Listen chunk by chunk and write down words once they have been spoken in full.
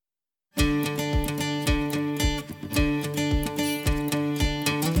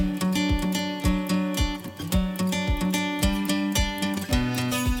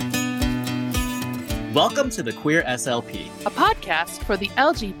Welcome to the Queer SLP, a podcast for the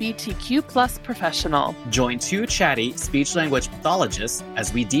LGBTQ plus professional. Join two chatty speech-language pathologists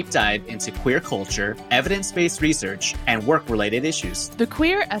as we deep dive into queer culture, evidence-based research, and work-related issues. The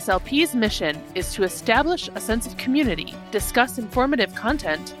Queer SLP's mission is to establish a sense of community, discuss informative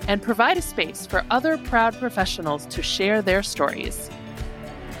content, and provide a space for other proud professionals to share their stories.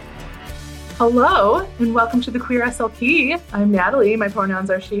 Hello, and welcome to the Queer SLP. I'm Natalie. My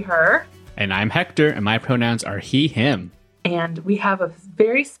pronouns are she, her. And I'm Hector, and my pronouns are he, him. And we have a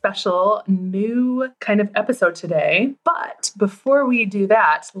very special new kind of episode today. But before we do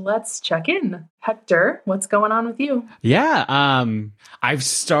that, let's check in. Hector, what's going on with you? Yeah, I've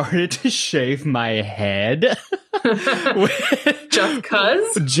started to shave my head. Just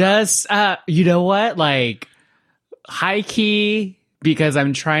 'cause? Just, you know what? Like, high key, because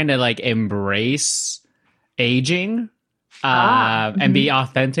I'm trying to, like, embrace aging. And be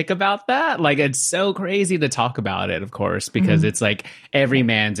authentic about that. Like, it's so crazy to talk about it, of course, because it's like every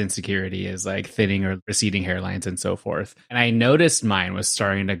man's insecurity is like thinning or receding hairlines and so forth. And I noticed mine was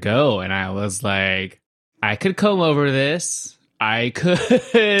starting to go, and I was like, I could comb over this. I could,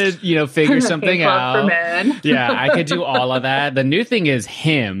 figure something out. For men. Yeah, I could do all of that. The new thing is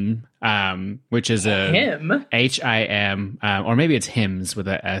him, which is a him, HIM, or maybe it's hymns with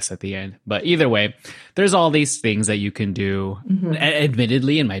an S at the end. But either way, there's all these things that you can do.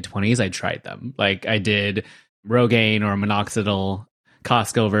 Admittedly, in my 20s, I tried them. Like, I did Rogaine or minoxidil,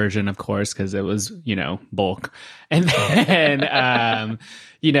 Costco version, of course, because it was, bulk. And then,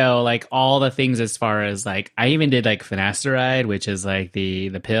 like all the things as far as like, I even did like finasteride, which is like the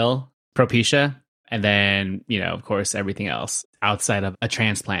pill, Propecia. And then, of course, everything else outside of a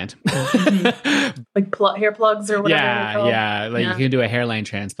transplant. Like hair plugs or whatever. Yeah. Like you can do a hairline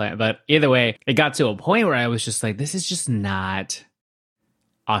transplant. But either way, it got to a point where I was just like, this is just not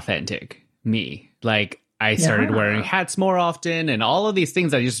authentic me. Like, I started wearing hats more often and all of these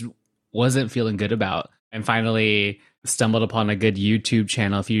things I just wasn't feeling good about. And finally stumbled upon a good YouTube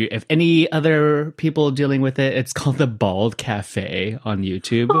channel. If any other people dealing with it, it's called The Bald Cafe on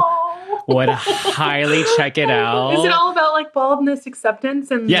YouTube. Would highly check it out. Is it all about like baldness acceptance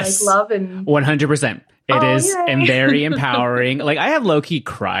and like love and 100%? It is and very empowering. Like, I have low-key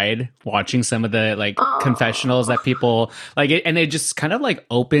cried watching some of the like confessionals that people like it, and it just kind of like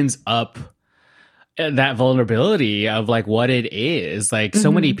opens up that vulnerability of like what it is, like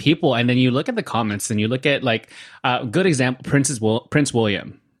so many people. And then you look at the comments and you look at like good example, Prince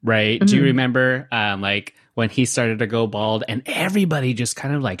William, right? Do you remember like when he started to go bald and everybody just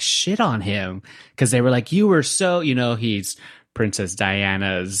kind of like shit on him because they were like, you were so, he's Princess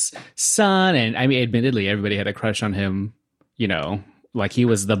Diana's son. And I mean, admittedly, everybody had a crush on him, like he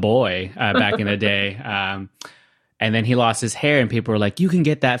was the boy back in the day. And then he lost his hair and people were like, you can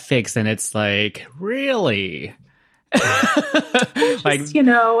get that fixed. And it's like, really? Like,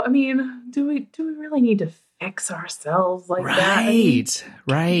 I mean, do we really need to fix ourselves like that?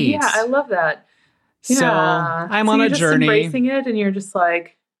 Right. Yeah, I love that. Yeah. So I'm on a journey. Embracing it and you're just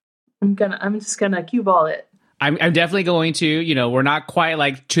like, I'm just gonna cue ball it. I'm definitely going to, we're not quite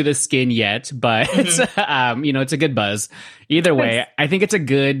like to the skin yet, but it's, it's a good buzz. Either way, I think it's a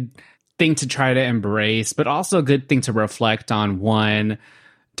good thing to try to embrace, but also a good thing to reflect on one,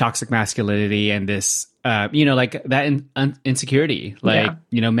 toxic masculinity and this, like that insecurity. Like,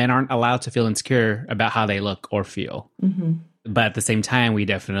 men aren't allowed to feel insecure about how they look or feel. But at the same time, we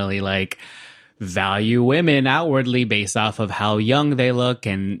definitely like value women outwardly based off of how young they look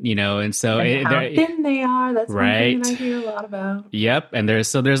and so and how thin they are. That's right. One thing I hear a lot about. Yep. And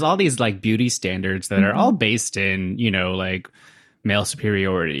there's all these like beauty standards that are all based in like male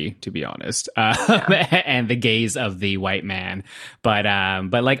superiority, to be honest, and the gaze of the white man. But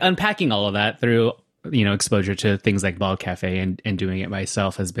like unpacking all of that through exposure to things like Bald Cafe and doing it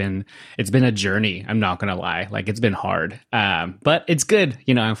myself it's been a journey. I'm not gonna lie, like it's been hard, but it's good.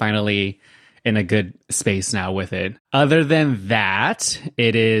 I'm finally in a good space now with it. Other than that,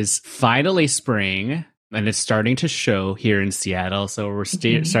 it is finally spring. And it's starting to show here in Seattle. So we're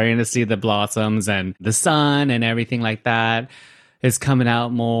starting to see the blossoms and the sun and everything like that is coming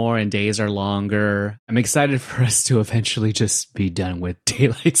out more and days are longer. I'm excited for us to eventually just be done with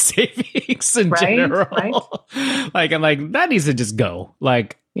daylight savings in general. Right. Like, I'm like, that needs to just go.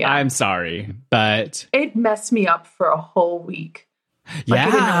 Like, I'm sorry, but it messed me up for a whole week. Like, I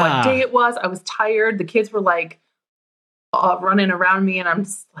didn't know what day it was. I was tired. The kids were like running around me and I'm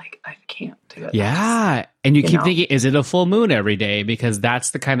just like, I can't do it. Yeah. And you keep thinking, is it a full moon every day? Because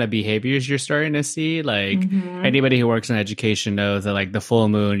that's the kind of behaviors you're starting to see. Like anybody who works in education knows that like the full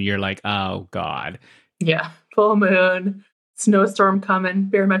moon, you're like, oh God. Yeah. Full moon, snowstorm coming,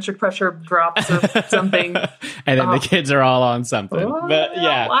 barometric pressure drops or something. And then the kids are all on something. Oh, but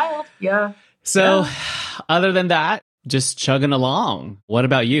yeah. Wild. Yeah. So other than that, just chugging along. What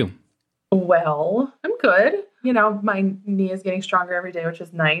about you? Well, I'm good. You know, my knee is getting stronger every day, which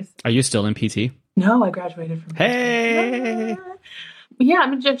is nice. Are you still in PT? No, I graduated from PT. Hey! Yeah,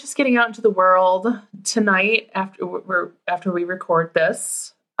 I'm just getting out into the world. Tonight, after we record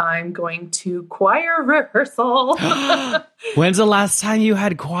this, I'm going to choir rehearsal. When's the last time you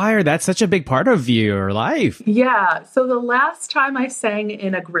had choir? That's such a big part of your life. Yeah. So the last time I sang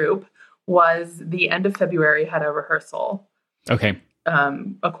in a group was the end of February, had a rehearsal. Okay.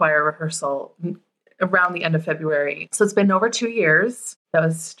 A choir rehearsal around the end of February. So it's been over 2 years. That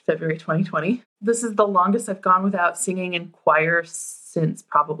was February 2020. This is the longest I've gone without singing in choir since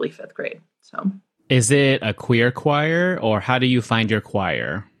probably 5th grade. So, is it a queer choir, or how do you find your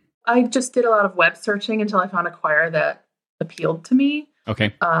choir? I just did a lot of web searching until I found a choir that appealed to me.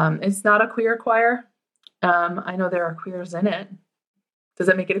 Okay. It's not a queer choir. I know there are queers in it. Does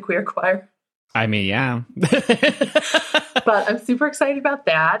that make it a queer choir? I mean, yeah. But I'm super excited about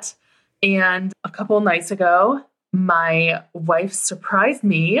that. And a couple of nights ago, my wife surprised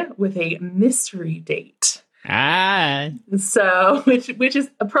me with a mystery date. So, which is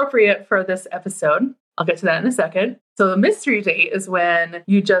appropriate for this episode. I'll get to that in a second. So the mystery date is when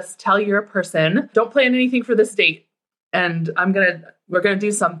you just tell your person, don't plan anything for this date. And we're going to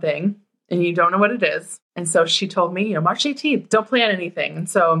do something and you don't know what it is. And so she told me, March 18th, don't plan anything. And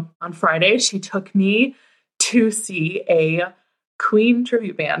so on Friday, she took me to see a Queen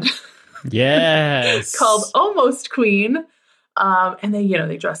tribute band. Yes. Called Almost Queen. And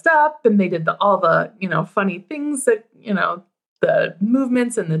they dressed up and they did all the, funny things that, the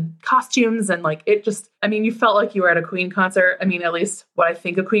movements and the costumes and you felt like you were at a Queen concert. I mean, at least what I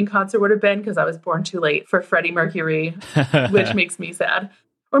think a Queen concert would have been, because I was born too late for Freddie Mercury, which makes me sad.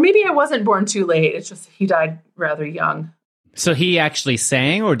 Or maybe I wasn't born too late. It's just he died rather young. So he actually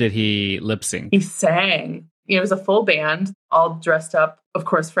sang, or did he lip sync? He sang. It was a full band, all dressed up. Of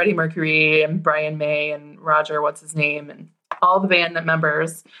course, Freddie Mercury and Brian May and Roger, what's his name, and all the band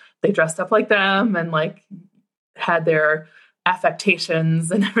members, they dressed up like them and had their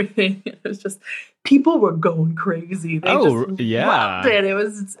affectations and everything. It was just, people were going crazy. They loved it. It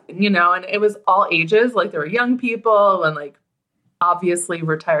was, and it was all ages. There were young people and obviously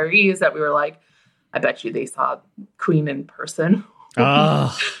retirees that we were I bet you they saw Queen in person.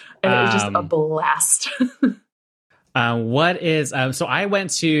 Oh, and it was just a blast. So I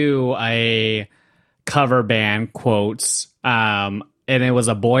went to a cover band, quotes, and it was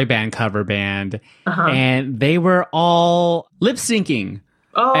a boy band cover band, and they were all lip syncing.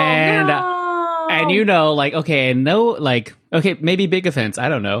 Oh, and, no. Okay, maybe big offense, I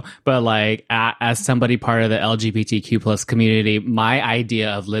don't know, but as somebody part of the LGBTQ plus community, my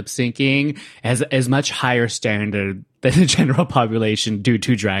idea of lip syncing is much higher standard than the general population due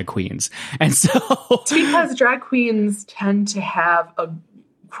to drag queens. And so it's because drag queens tend to have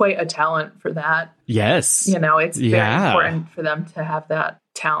quite a talent for that. Yes. It's very important for them to have that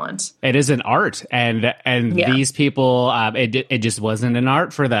talent. It is an art, and these people, it just wasn't an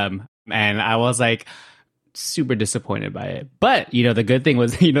art for them. And I was super disappointed by it. But, the good thing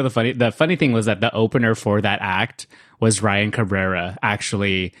was, the funny thing was that the opener for that act was Ryan Cabrera,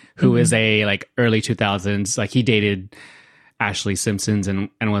 actually, who is a early 2000s, he dated Ashley Simpsons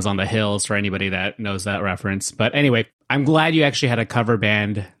and was on The Hills, for anybody that knows that reference. But anyway, I'm glad you actually had a cover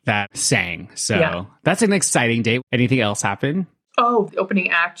band that sang. So that's an exciting date. Anything else happen? Oh, the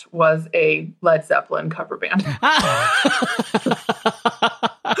opening act was a Led Zeppelin cover band.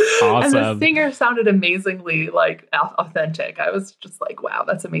 Awesome. And the singer sounded amazingly authentic. I was just wow,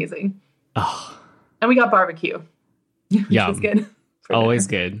 that's amazing. Oh. And we got barbecue. Yeah. Which was good. Always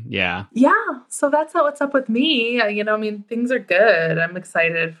good. Yeah. Yeah. So that's what's up with me. Things are good. I'm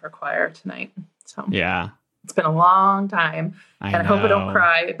excited for choir tonight. So yeah, it's been a long time. I hope I don't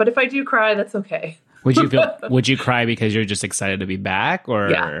cry. But if I do cry, that's okay. Would you cry because you're just excited to be back,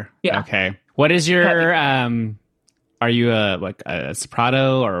 or yeah. Okay. What is your are you a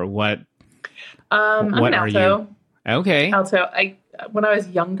soprano, or what? I'm an alto. Okay. Alto. When I was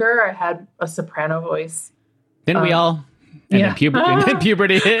younger, I had a soprano voice. Didn't we all? And then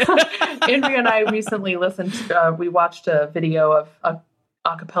puberty hit. Andrea and I recently we watched a video of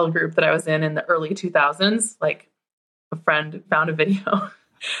a cappella group that I was in the early 2000s. A friend found a video.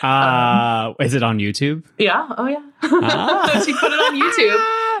 Is it on YouTube? Yeah. Oh, yeah. She put it on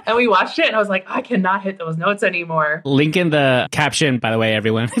YouTube. And we watched it, and I was like, I cannot hit those notes anymore. Link in the caption, by the way,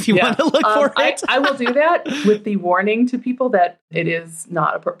 everyone, if you want to look for it. I will do that with the warning to people that it is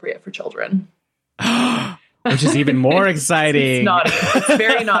not appropriate for children. which is even more exciting. It's naughty. It's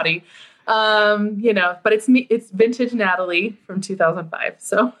very naughty. But it's vintage Natalie from 2005.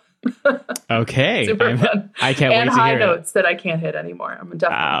 So okay, super fun. I can't wait to hear it. And high notes that I can't hit anymore. I'm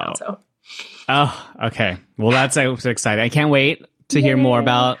definitely not so. Oh, okay. Well, that's exciting. I can't wait to hear more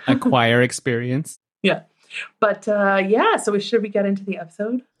about a choir experience. Yeah. But so should we get into the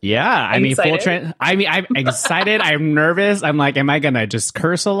episode? Yeah, I'm excited. I'm nervous. I'm like, am I gonna just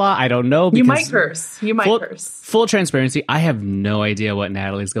curse a lot? I don't know. You might curse. Full transparency. I have no idea what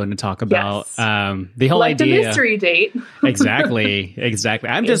Natalie's going to talk about. Yes. The whole idea, the mystery date. Exactly.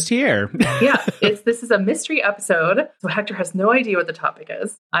 I'm just here. Yeah, this is a mystery episode. So Hector has no idea what the topic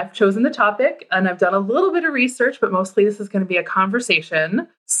is. I've chosen the topic and I've done a little bit of research, but mostly this is going to be a conversation.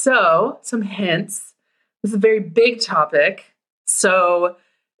 So some hints. This is a very big topic. So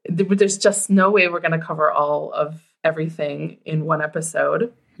there's just no way we're going to cover all of everything in one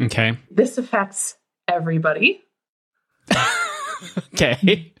episode. Okay. This affects everybody.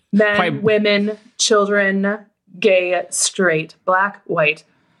 Okay. Men, women, children, gay, straight, black, white,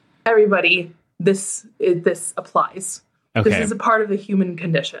 everybody. This applies. Okay. This is a part of the human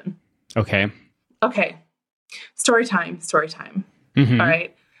condition. Okay. Okay. Story time. Mm-hmm. All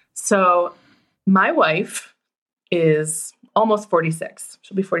right. So my wife is almost 46.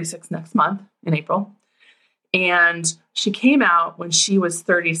 She'll be 46 next month in April. And she came out when she was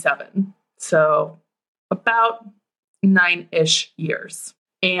 37. So about 9-ish years.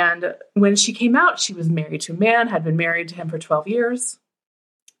 And when she came out, she was married to a man, had been married to him for 12 years,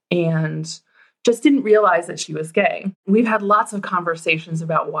 and just didn't realize that she was gay. We've had lots of conversations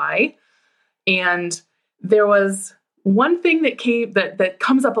about why. And there was one thing that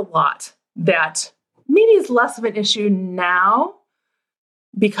comes up a lot that maybe is less of an issue now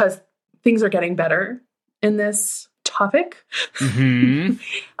because things are getting better in this topic.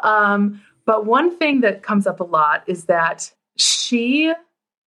 Mm-hmm. But one thing that comes up a lot is that she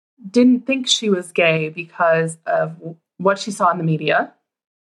didn't think she was gay because of what she saw in the media.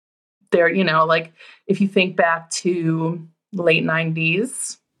 There, like if you think back to late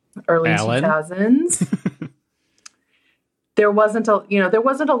 90s, early 2000s, there wasn't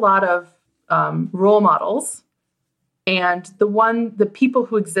a lot of role models. And the people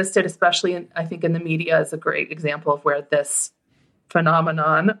who existed, especially I think in the media, is a great example of where this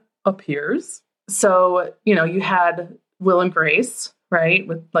phenomenon appears. So, you had Will and Grace, right?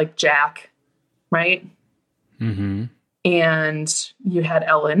 With like Jack, right? Mm-hmm. And you had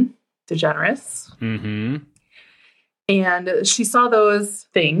Ellen DeGeneres. Mm-hmm. And she saw those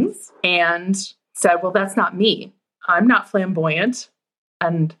things and said, well, that's not me. I'm not flamboyant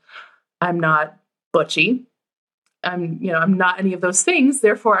and I'm not butchy. I'm not any of those things.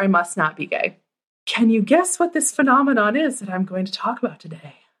 Therefore, I must not be gay. Can you guess what this phenomenon is that I'm going to talk about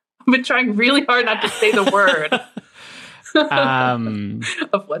today? I've been trying really hard not to say the word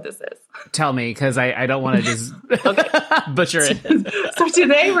of what this is. Tell me, because I don't want to just butcher it. So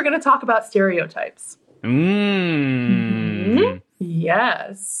today we're going to talk about stereotypes. Mm.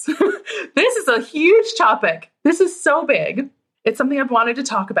 Yes. This is a huge topic. This is so big. It's something I've wanted to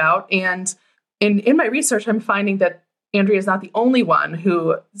talk about. And in my research, I'm finding that Andrea is not the only one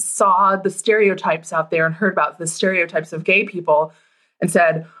who saw the stereotypes out there and heard about the stereotypes of gay people and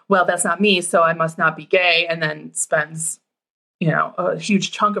said, well, that's not me, so I must not be gay. And then spends, a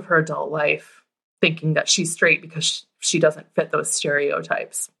huge chunk of her adult life thinking that she's straight because she doesn't fit those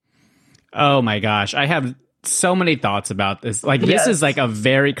stereotypes. Oh my gosh. I have so many thoughts about this. Like, this is like a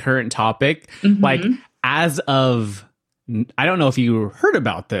very current topic. Mm-hmm. Like, as of, I don't know if you heard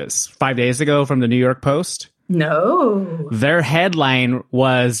about this 5 days ago from the New York Post. No. Their headline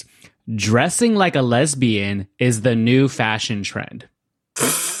was, "Dressing like a lesbian is the new fashion trend."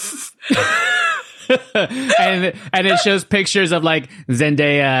 and it shows pictures of like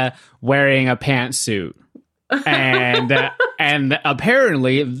Zendaya wearing a pantsuit. And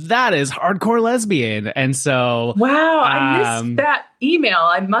apparently that is hardcore lesbian. And so wow, I missed that email.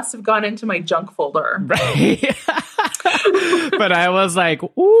 I must have gone into my junk folder. Right. But I was like,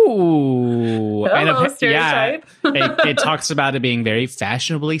 ooh. Hello, stereotype. Yeah, it talks about it being very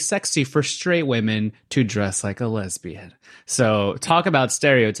fashionably sexy for straight women to dress like a lesbian. So talk about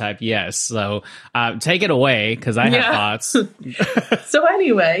stereotype. Yes. So take it away, because I have thoughts. So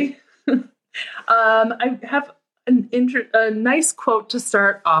anyway, I have a nice quote to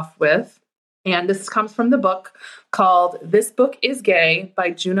start off with. And this comes from the book called "This Book is Gay"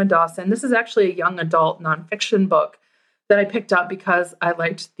 by Juna Dawson. This is actually a young adult nonfiction book that I picked up because I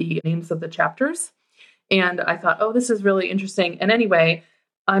liked the names of the chapters. And I thought, oh, this is really interesting. And anyway,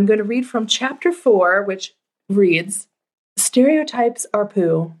 I'm going to read from chapter 4, which reads, "Stereotypes are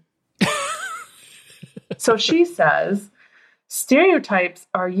poo." So she says, stereotypes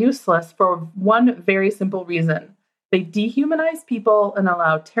are useless for one very simple reason. They dehumanize people and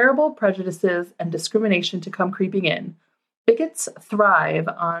allow terrible prejudices and discrimination to come creeping in. Bigots thrive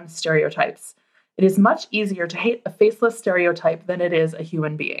on stereotypes. It is much easier to hate a faceless stereotype than it is a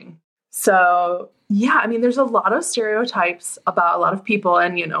human being. So, yeah, I mean, there's a lot of stereotypes about a lot of people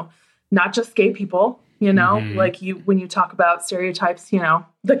and, not just gay people, like when you talk about stereotypes,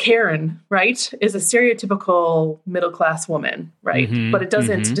 the Karen, right, is a stereotypical middle-class woman, right? But it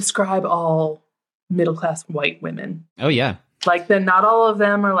doesn't describe all middle-class white women. Oh, yeah. Like, then not all of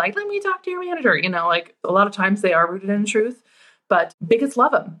them are like, let me talk to your manager. Like a lot of times they are rooted in truth, but bigots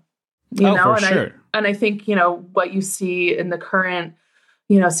love them, For sure. I think, what you see in the current,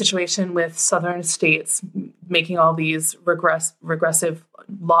 situation with Southern states making all these regressive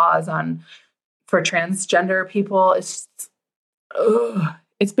laws for transgender people, it's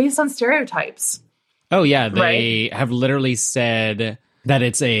based on stereotypes. Oh, yeah. They have literally said that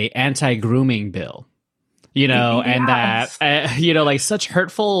it's a anti-grooming bill, and that, like such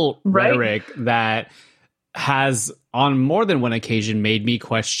hurtful rhetoric that has on more than one occasion made me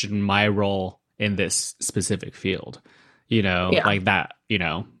question my role in this specific field, like that,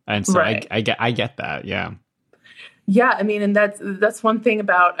 and so I get that. Yeah. Yeah. I mean, and that's one thing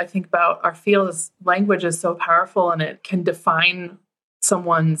I think about our field is language is so powerful and it can define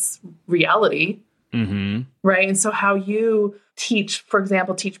someone's reality. Right. And so how you teach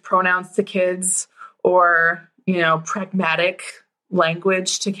pronouns to kids or, pragmatic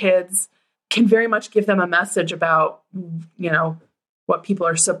language to kids can very much give them a message about, what people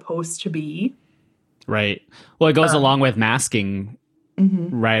are supposed to be. Right. Well, it goes along with masking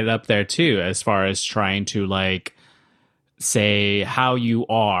right up there, too, as far as trying to like say how you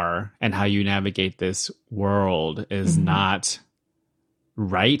are and how you navigate this world is not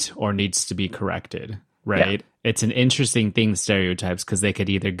right or needs to be corrected. Right. Yeah. It's an interesting thing, stereotypes, because they could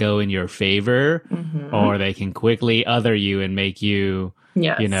either go in your favor or they can quickly other you and make you,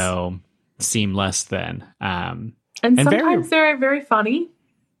 seem less than. And sometimes they're very funny.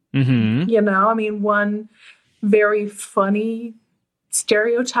 I mean, one very funny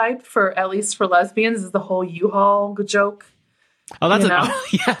stereotype at least for lesbians is the whole U-Haul joke. Oh, that's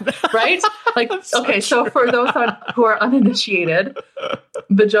right? Like, okay, so for those who are uninitiated,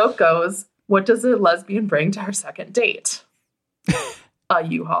 the joke goes, what does a lesbian bring to her second date? A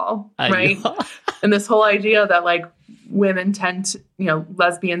U-Haul, right? U-Haul. And this whole idea that like women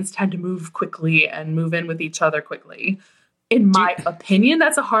lesbians tend to move quickly and move in with each other quickly. In my opinion,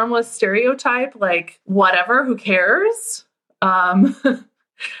 that's a harmless stereotype. Like, whatever, who cares?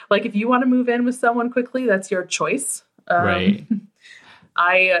 Like, if you want to move in with someone quickly, that's your choice. Right.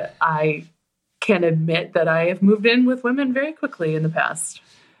 I can admit that I have moved in with women very quickly in the past.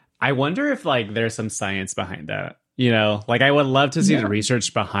 I wonder if like there's some science behind that. Like I would love to see the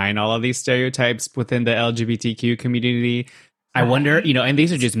research behind all of these stereotypes within the LGBTQ community. I wonder, and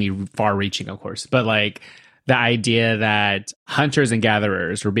these are just me far reaching, of course, but like the idea that hunters and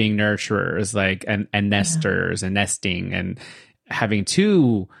gatherers were being nurturers, like, and nesters and nesting, and having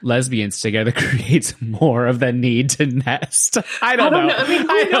two lesbians together creates more of the need to nest. I don't know. I mean,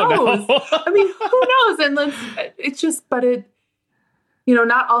 who knows? Who knows? And it's just, but it,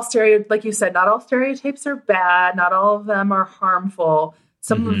 not all like you said, not all stereotypes are bad. Not all of them are harmful.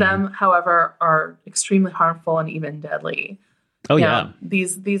 Some of them, however, are extremely harmful and even deadly. Oh, yeah.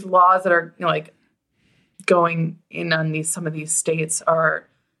 These laws that are like going in on some of these states are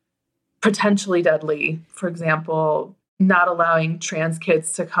potentially deadly. For example, not allowing trans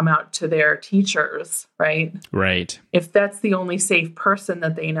kids to come out to their teachers, right? Right. If that's the only safe person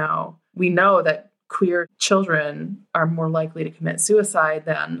that they know, we know that queer children are more likely to commit suicide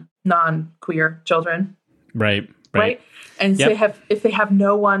than non-queer children. Right. And so if they have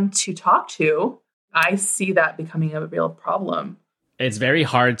no one to talk to, I see that becoming a real problem. It's very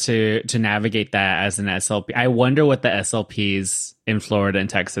hard to navigate that as an SLP. I wonder what the SLPs in Florida and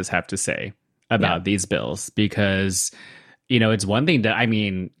Texas have to say about these bills, because it's one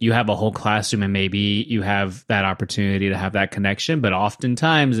thing you have a whole classroom and maybe you have that opportunity to have that connection, but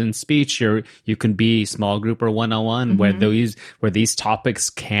oftentimes in speech you can be small group or one-on-one where these topics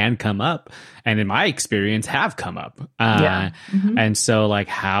can come up, and in my experience have come up. And so like,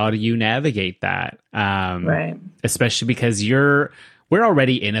 how do you navigate that? Right. Especially because we're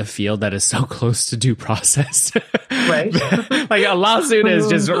already in a field that is so close to due process. Right. Like a lawsuit is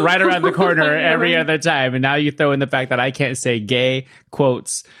just right around the corner every other time. And now you throw in the fact that I can't say gay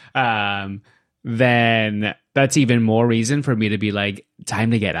quotes, then that's even more reason for me to be like,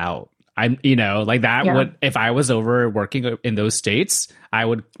 time to get out. I'm, like that Yeah. would, if I was over working in those states, I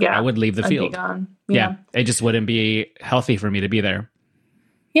would leave the I'd be field. gone. Yeah. It just wouldn't be healthy for me to be there.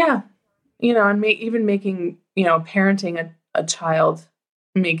 Yeah. And even making, parenting a child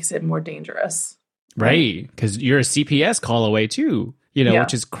makes it more dangerous. Right. Because you're a CPS call away too, Yeah.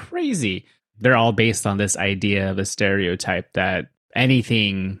 which is crazy. They're all based on this idea of a stereotype that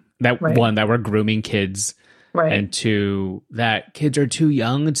anything that one, that we're grooming kids. Right. And two, that kids are too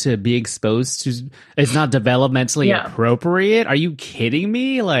young to be exposed to. It's not developmentally appropriate. Are you kidding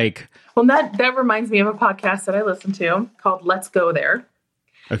me? Like, well, that reminds me of a podcast that I listen to called Let's Go There.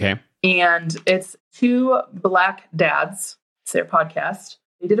 Okay. And it's two Black dads. It's their podcast.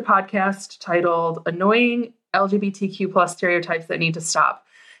 They did a podcast titled Annoying LGBTQ plus Stereotypes That Need to Stop.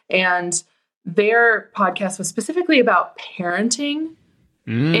 And their podcast was specifically about parenting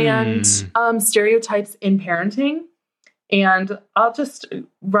and stereotypes in parenting. And I'll just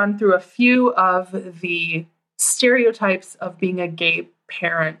run through a few of the stereotypes of being a gay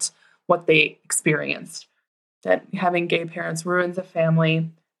parent, what they experienced. That having gay parents ruins a family,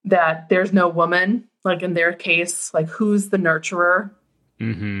 that there's no woman, like in their case, like who's the nurturer?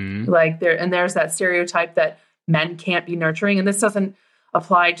 Mm-hmm. Like there's that stereotype that men can't be nurturing. And this doesn't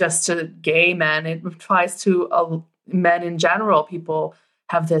apply just to gay men. It applies to men in general. People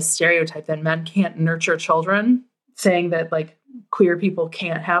have this stereotype that men can't nurture children, saying that like queer people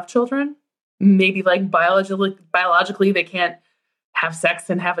can't have children. Maybe like biologically they can't have sex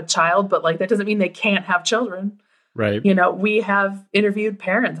and have a child, but like that doesn't mean they can't have children. Right. We have interviewed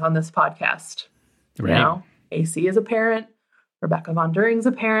parents on this podcast. Right. AC is a parent. Rebecca Von During's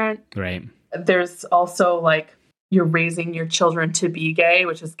a parent. Right. There's also like you're raising your children to be gay,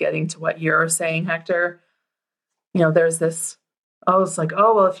 which is getting to what you're saying, Hector. There's this, it's like,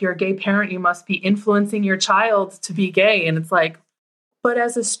 well, if you're a gay parent, you must be influencing your child to be gay. And it's like, but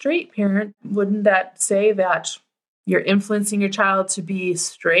as a straight parent, wouldn't that say that you're influencing your child to be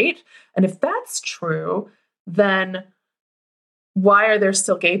straight? And if that's true, then why are there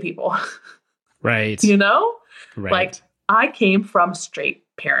still gay people? Right. Right. Like I came from straight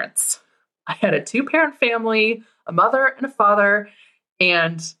parents. I had a 2-parent family, a mother and a father,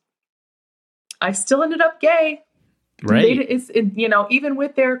 and I still ended up gay. Right. Even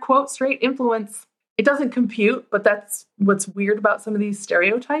with their quote straight influence, it doesn't compute, but that's what's weird about some of these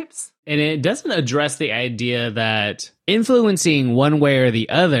stereotypes. And it doesn't address the idea that influencing one way or the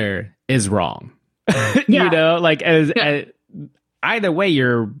other is wrong. As either way,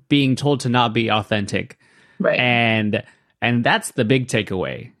 you're being told to not be authentic. Right. And that's the big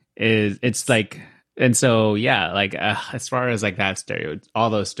takeaway is it's like, and so, like as far as like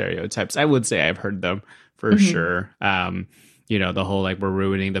all those stereotypes, I would say I've heard them for sure. The whole, like, we're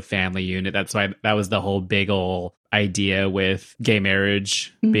ruining the family unit. That's why that was the whole big old idea with gay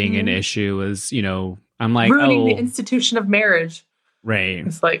marriage being an issue was, I'm like, ruining the institution of marriage. Right.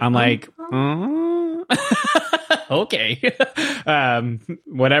 It's like, I'm like, okay.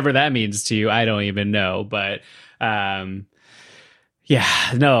 Whatever that means to you, I don't even know. But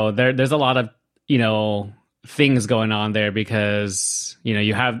there's a lot of, things going on there because,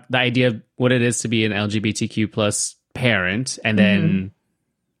 you have the idea of what it is to be an LGBTQ plus parent. And then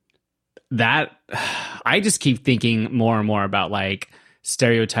that I just keep thinking more and more about like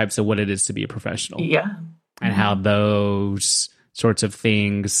stereotypes of what it is to be a professional. Yeah. And how those sorts of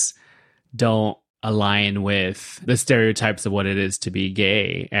things don't align with the stereotypes of what it is to be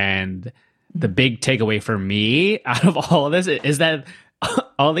gay. And the big takeaway for me out of all of this is that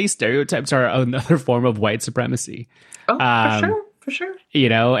all these stereotypes are another form of white supremacy. Oh, for sure.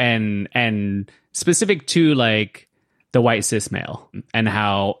 And specific to like the white cis male and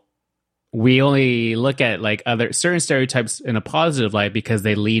how we only look at like other certain stereotypes in a positive light because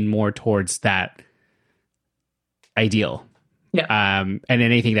they lean more towards that ideal. Yeah. And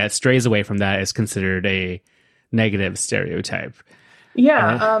anything that strays away from that is considered a negative stereotype.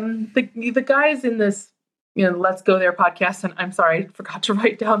 Yeah. The guys in this, Let's Go There podcast, and I'm sorry, I forgot to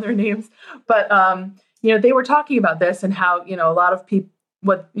write down their names, but, they were talking about this and how, a lot of people,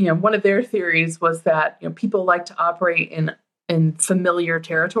 one of their theories was that, people like to operate in familiar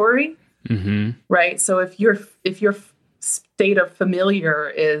territory. Mm-hmm. Right. So if your state of familiar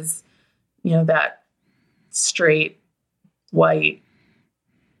is, that straight, white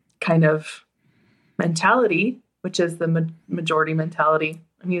kind of mentality, which is the majority mentality.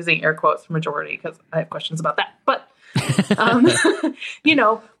 I'm using air quotes for majority because I have questions about that. But,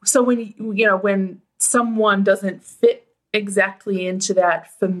 so when someone doesn't fit exactly into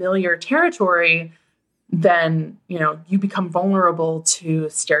that familiar territory, then, you become vulnerable to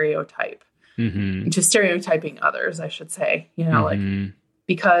stereotype, to stereotyping others, I should say, like,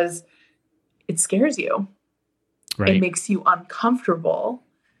 because it scares you. Right. It makes you uncomfortable.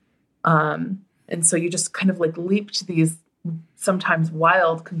 And so you just kind of like leap to these sometimes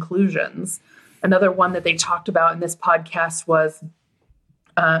wild conclusions. Another one that they talked about in this podcast was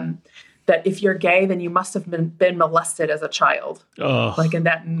that if you're gay, then you must have been molested as a child. Oh. Like, and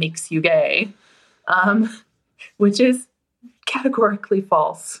that makes you gay, which is categorically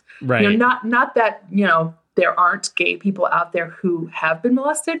false. Right. You know, not that, you know, there aren't gay people out there who have been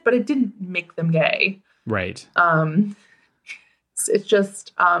molested, but it didn't make them gay. Right. It's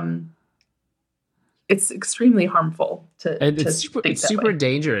just, it's extremely harmful it's super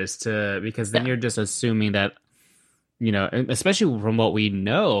dangerous because then you're just assuming that, you know, especially from what we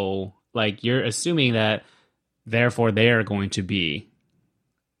know, like you're assuming that therefore they are going to be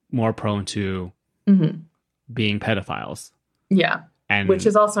more prone to being pedophiles. Yeah. And which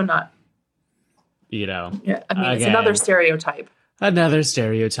is also not, you know, yeah, I mean, it's another stereotype. Another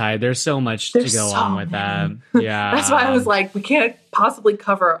stereotype. There's so much to go on with that. Yeah. That's why I was like, we can't possibly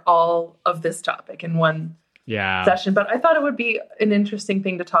cover all of this topic in one session, but I thought it would be an interesting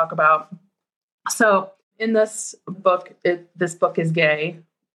thing to talk about. So in this book, this book is gay,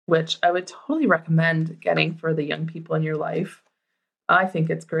 which I would totally recommend getting for the young people in your life. I think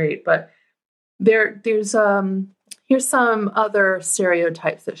it's great, but here's some other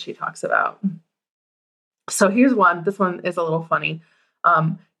stereotypes that she talks about. So here's one. This one is a little funny.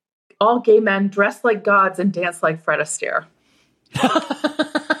 All gay men dress like gods and dance like Fred Astaire.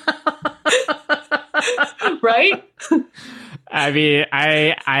 Right? I mean,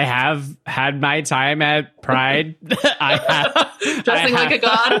 I have had my time at Pride. Dressing like a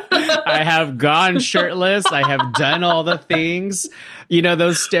god. I have gone shirtless. I have done all the things. You know,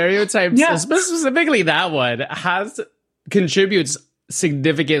 those stereotypes, specifically that one, contributes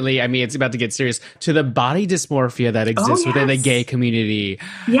significantly, I mean, it's about to get serious, to the body dysmorphia that exists within the gay community.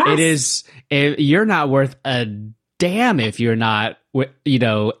 Yes. You're not worth a damn if you're not, you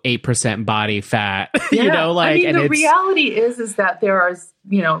know, 8% body fat. Yeah. You know, like, I mean, the reality is that there are,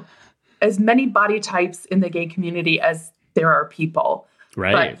 you know, as many body types in the gay community as there are people.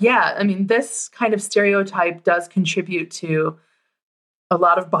 Right. But yeah, I mean, this kind of stereotype does contribute to a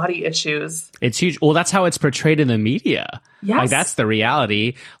lot of body issues. It's huge. Well, that's how it's portrayed in the media. Yes. Like, that's the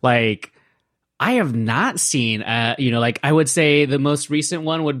reality. Like, I have not seen, you know, like, I would say the most recent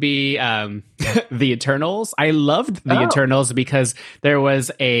one would be The Eternals. I loved The Eternals because there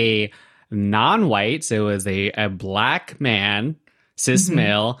was a non-white, so it was a black man, cis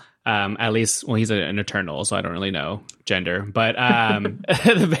male, at least, well, he's an Eternal, so I don't really know gender, but at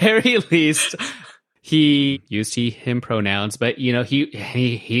the very least, he used he, him pronouns, but, you know,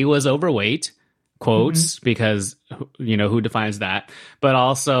 he was overweight, quotes, because, you know, who defines that? But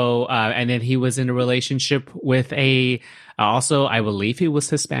also, and then he was in a relationship with also, I believe he was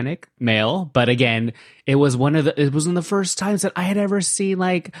Hispanic male. But again, it was one of the first times that I had ever seen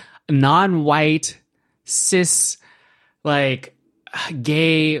like non-white, cis, like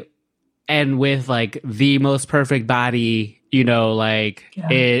gay, and with like the most perfect body, you know, like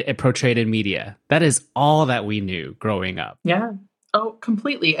it portrayed in media. That is all that we knew growing up. Yeah. Oh,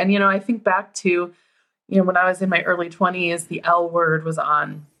 completely. And, you know, I think back to, you know, when I was in my early 20s, the L Word was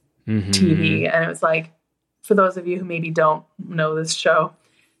on TV. And it was like, for those of you who maybe don't know this show,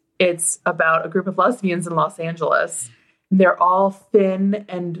 it's about a group of lesbians in Los Angeles. They're all thin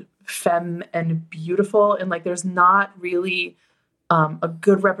and femme and beautiful. And like, there's not really a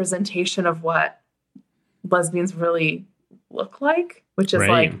good representation of what lesbians really look like, which is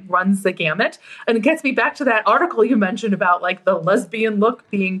like runs the gamut. And it gets me back to that article you mentioned about like the lesbian look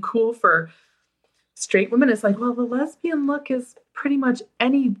being cool for straight women. It's like, well, the lesbian look is pretty much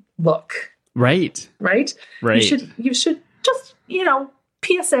any look. Right. You should just, you know,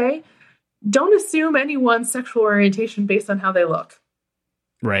 PSA, don't assume anyone's sexual orientation based on how they look.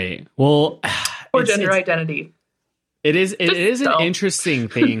 Right. Well, or gender identity. It is an interesting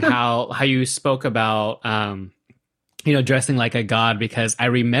thing how you spoke about you know, dressing like a god, because I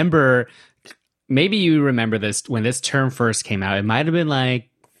remember, maybe you remember this, when this term first came out, it might have been like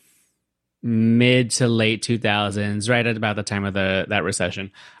mid to late 2000s, right at about the time of that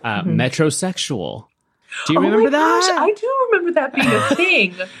recession. Metrosexual. Do you remember that? Gosh, I do remember that being a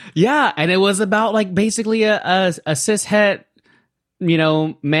thing. Yeah, and it was about like basically a cis-het, you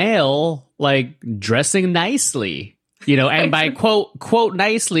know, male like dressing nicely. You know, and by quote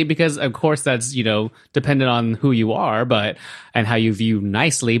nicely, because of course that's, you know, dependent on who you are, and how you view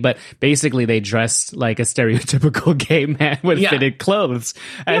nicely. But basically they dressed like a stereotypical gay man with fitted clothes.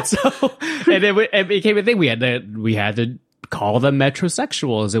 And so, and it became a thing. We had to call them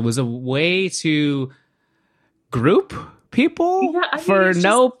metrosexuals. It was a way to group people for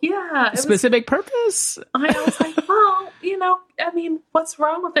specific purpose. I was like, well, what's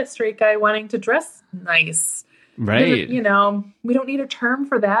wrong with a straight guy wanting to dress nice? Right. We don't need a term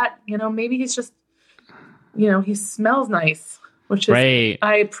for that. Maybe he's just, he smells nice, which is, right.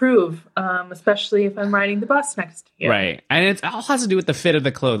 I approve, especially if I'm riding the bus next to you. Right. And it all has to do with the fit of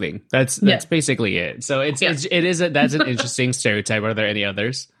the clothing. That's basically it. So that's an interesting stereotype. Are there any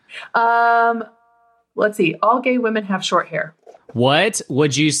others? Let's see. All gay women have short hair. What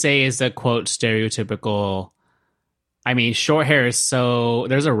would you say is a quote stereotypical? I mean, short hair is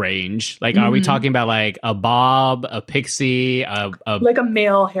there's a range. Like, are we talking about like a bob, a pixie, like a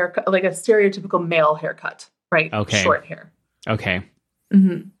male haircut, like a stereotypical male haircut, right? Okay. Short hair. Okay.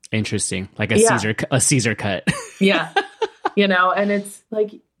 Mm-hmm. Interesting. Like a Caesar cut. Yeah. And it's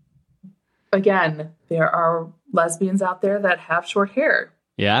like, again, there are lesbians out there that have short hair.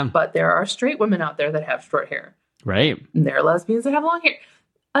 Yeah. But there are straight women out there that have short hair. Right. And there are lesbians that have long hair.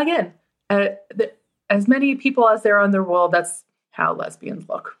 Again, as many people as there are in the world, that's how lesbians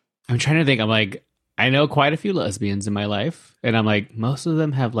look. I'm trying to think. I'm like, I know quite a few lesbians in my life. And I'm like, most of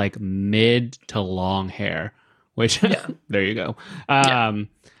them have like mid to long hair, which there you go.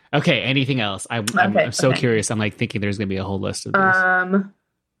 Okay. Anything else? I'm so curious. I'm like thinking there's going to be a whole list of these.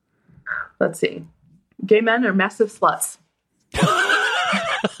 Let's see. Gay men are massive sluts.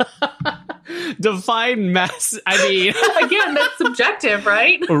 Define mess. I mean, again, that's subjective,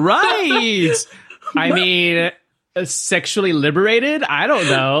 right? Right. I mean, sexually liberated. I don't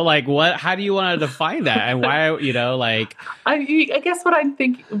know. Like, what? How do you want to define that? And why? Like. I guess what I'm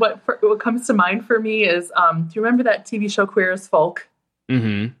thinking. What comes to mind for me is, do you remember that TV show Queer as Folk?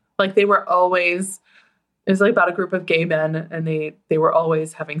 Mm-hmm. Like they were always. It was like about a group of gay men, and they were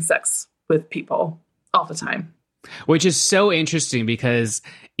always having sex with people all the time. Which is so interesting because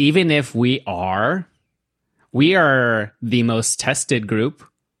even if we are the most tested group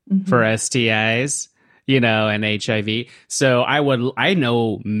for STIs, and HIV. So I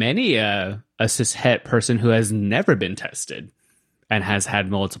know many a cishet person who has never been tested and has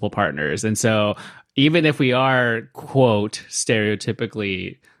had multiple partners. And so even if we are, quote,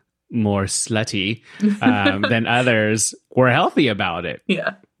 stereotypically more slutty than others, we're healthy about it.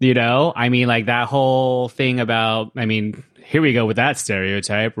 Yeah. I mean, like that whole thing about, here we go with that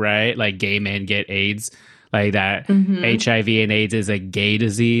stereotype, right? Like gay men get AIDS, like that HIV and AIDS is a gay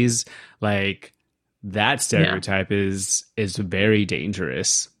disease. Like that stereotype is very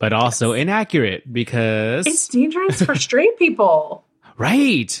dangerous, but also inaccurate because it's dangerous for straight people.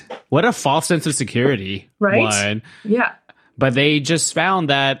 Right. What a false sense of security. Right. One. Yeah. But they just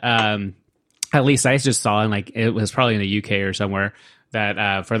found that, at least I just saw, and like it was probably in the UK or somewhere,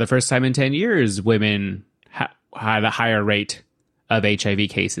 that for the first time in 10 years, women had a higher rate of HIV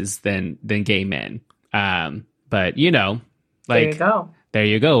cases than gay men. But, like, there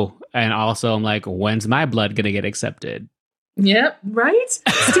you go. And also, I'm like, when's my blood going to get accepted? Yep, right?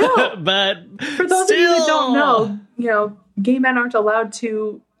 Still. But for those of you that don't know, gay men aren't allowed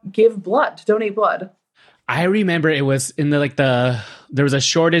to give blood, to donate blood. I remember it was in there was a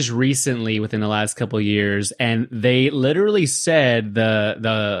shortage recently within the last couple of years, and they literally said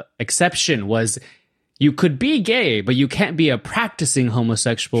the exception was you could be gay, but you can't be a practicing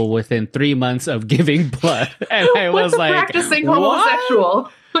homosexual within 3 months of giving blood. And I was like, practicing homosexual?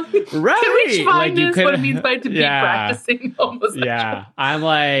 Right. Can we define what it means by to be practicing homosexual? Yeah. I'm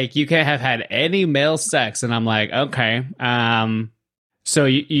like, you can't have had any male sex. And I'm like, okay. So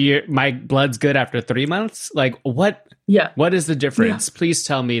my blood's good after 3 months? Like, what? Yeah. What is the difference? Yeah. Please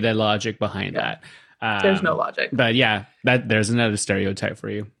tell me the logic behind that. There's no logic. But yeah, there's another stereotype for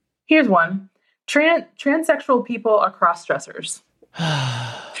you. Here's one. Transsexual people are cross-dressers.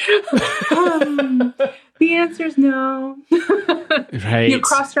 The answer is no. Right.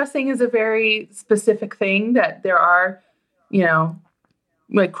 Cross-dressing is a very specific thing that there are,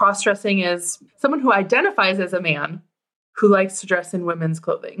 like cross-dressing is someone who identifies as a man who likes to dress in women's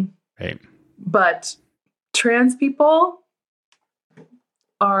clothing. Right. But trans people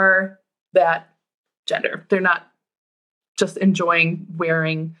are that gender. They're not just enjoying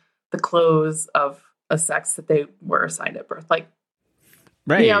wearing the clothes of a sex that they were assigned at birth. Like,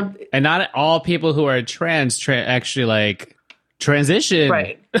 right. And not all people who are trans actually like transition,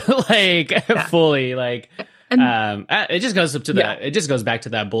 right? Like fully, like, and it just goes up to that. It just goes back to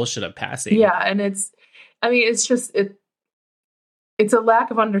that bullshit of passing. Yeah. And it's a lack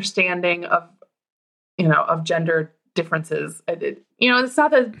of understanding of, of gender differences. It's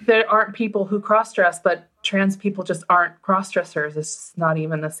not that there aren't people who cross-dress, but trans people just aren't cross-dressers. It's just not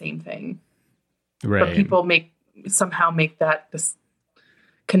even the same thing. Right. But people somehow make this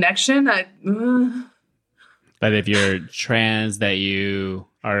connection. But if you're trans, that you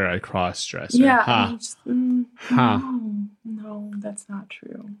are a cross-dresser. Yeah. Huh. I mean, just, no, that's not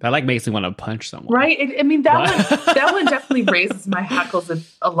true. That like makes me want to punch someone. Right? I mean, that one definitely raises my hackles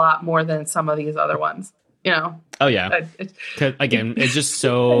a lot more than some of these other ones. You know? Oh, yeah. 'Cause, again, it's just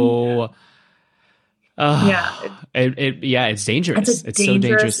so... it's dangerous. It's so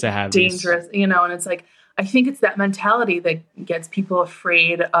dangerous to have dangerous, these. you know, and it's like, I think it's that mentality that gets people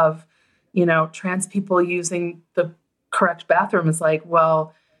afraid of, you know, trans people using the correct bathroom. Is like,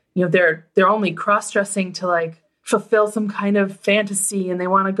 well, you know, they're only cross-dressing to like fulfill some kind of fantasy, and they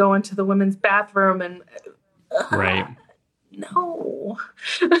want to go into the women's bathroom and right. No.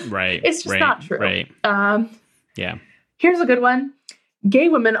 Right. It's just not true. Right. Yeah. Here's a good one. Gay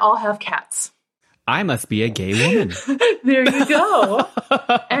women all have cats. I must be a gay woman. There you go.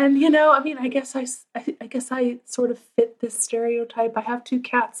 And, you know, I mean, I guess I sort of fit this stereotype. I have 2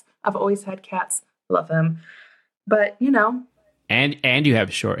 cats. I've always had cats. Love them. But, you know. And you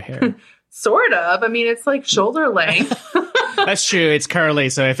have short hair. Sort of. I mean, it's like shoulder length. That's true. It's curly.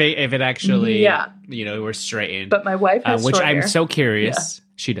 So if it actually, you know, were straightened. But my wife has which short I'm hair. so curious. Yeah.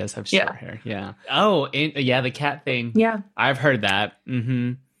 She does have short hair. Yeah. Oh, the cat thing. Yeah. I've heard that.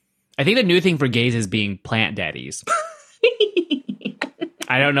 Mm-hmm. I think the new thing for gays is being plant daddies.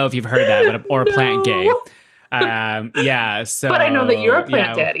 I don't know if you've heard that, or plant gay. Yeah. So, but I know that you're a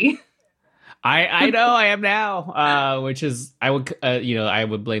plant daddy. I know I am now, which is I would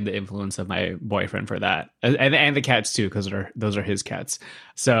blame the influence of my boyfriend for that, and the cats too, because those are his cats.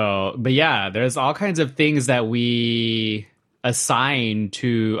 So, but yeah, there's all kinds of things that we assign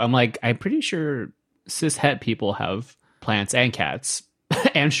to. I'm pretty sure cis het people have plants and cats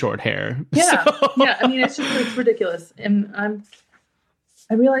and short hair. Yeah, yeah. I mean, it's ridiculous, and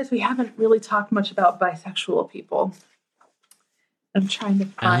I realize we haven't really talked much about bisexual people. I'm trying to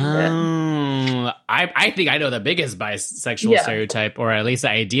find it. I think I know the biggest bisexual stereotype, or at least the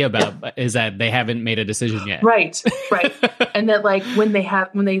idea about is that they haven't made a decision yet. Right. And that like when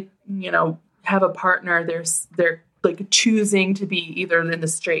they you know have a partner, they're like choosing to be either in the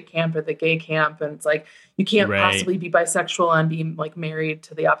straight camp or the gay camp, and it's like you can't possibly be bisexual and be like married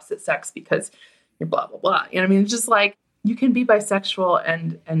to the opposite sex because you're blah blah blah. You know what I mean? It's just like you can be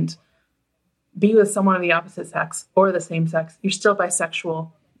bisexual and be with someone of the opposite sex or the same sex. You're still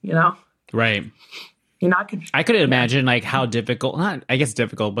bisexual, you know? Right. You're not. I could imagine like how difficult, not I guess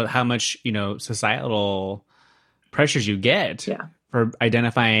difficult, but how much, you know, societal pressures you get for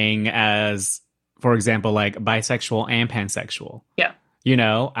identifying as, for example, like bisexual and pansexual. Yeah. You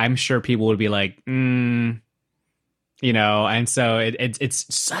know, I'm sure people would be like, you know, and so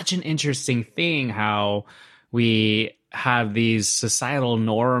it's such an interesting thing how we have these societal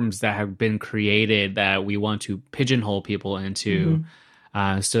norms that have been created that we want to pigeonhole people into,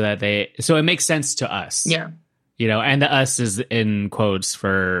 so it makes sense to us. Yeah. You know, and the us is in quotes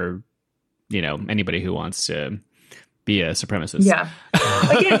for, you know, anybody who wants to be a supremacist. Yeah.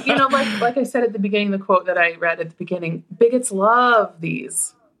 Again, you know, like I said at the beginning, the quote that I read at the beginning, bigots love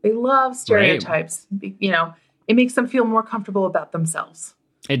these. They love stereotypes. Right. You know, it makes them feel more comfortable about themselves.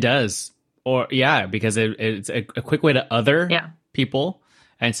 It does. Or because it's a quick way to other people,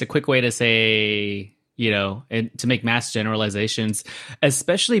 and it's a quick way to say, you know, and to make mass generalizations,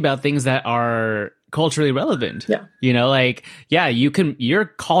 especially about things that are culturally relevant. Yeah, you know, like you're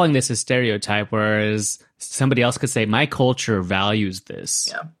calling this a stereotype, whereas somebody else could say my culture values this.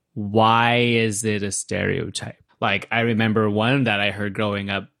 Yeah, why is it a stereotype? Like I remember one that I heard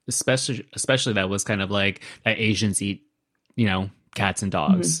growing up, especially that was kind of like that Asians eat, you know, cats and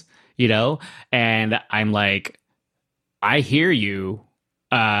dogs. Mm-hmm. You know, and I'm like, I hear you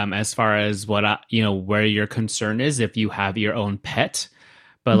as far as what you know, where your concern is if you have your own pet,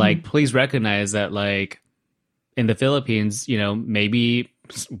 but like, please recognize that like in the Philippines, you know, maybe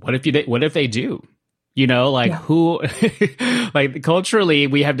what if they do, you know, like who, like culturally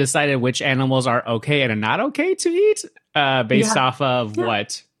we have decided which animals are okay and are not okay to eat based off of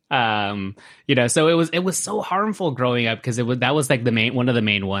what. You know, so it was so harmful growing up because that was like one of the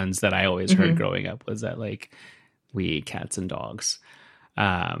main ones that I always heard growing up was that like we eat cats and dogs.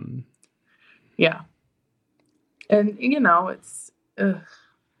 Yeah. And you know, it's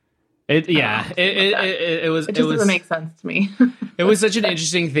it doesn't make sense to me. It was such an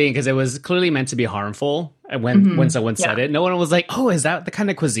interesting thing because it was clearly meant to be harmful when someone said it. No one was like, "Oh, is that the kind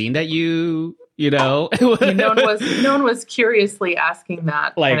of cuisine that you know?" no one was curiously asking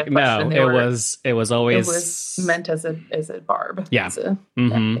that. Like, kind of no, it was always it was meant as a barb. Yeah,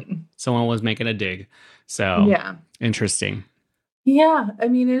 someone was making a dig. So interesting. Yeah, I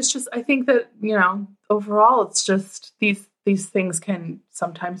mean, it's just I think that you know overall, it's just these things can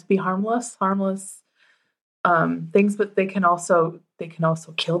sometimes be harmless things, but they can also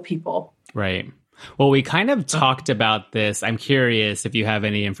kill people. Right. Well, we kind of talked about this. I'm curious if you have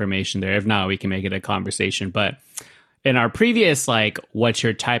any information there. If not, we can make it a conversation. But in our previous, like, What's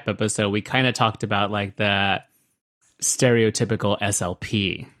Your Type episode, we kind of talked about, like, the stereotypical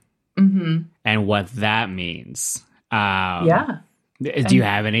SLP and what that means. Yeah. Do you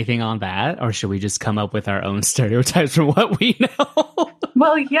have anything on that? Or should we just come up with our own stereotypes from what we know?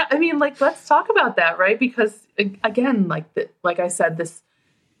 Well, yeah, I mean, like, let's talk about that, right? Because, again, like I said, this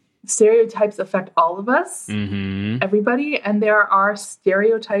stereotypes affect all of us, everybody, and there are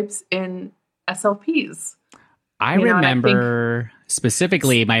stereotypes in SLPs. I remember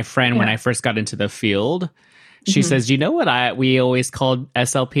specifically my friend when I first got into the field, she says, "You know what we always called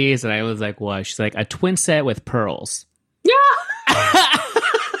SLPs?" And I was like, "What?" She's like, "A twin set with pearls." Yeah.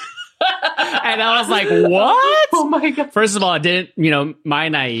 And I was like, "What?" Oh my God. First of all, I didn't, my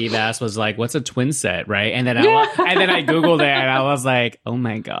naive ass was like, "What's a twin set?" Right. And then I Googled it and I was like, "Oh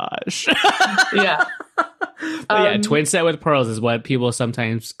my gosh." Yeah. But twin set with pearls is what people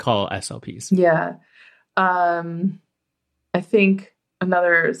sometimes call SLPs. Yeah. I think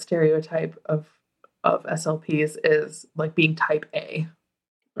another stereotype of SLPs is like being type A,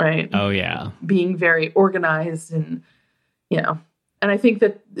 right? Oh yeah. Being very organized and, and I think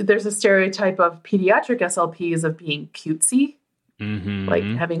that there's a stereotype of pediatric SLPs of being cutesy, like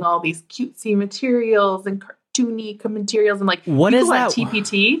having all these cutesy materials and cartoony materials. And like, what is that?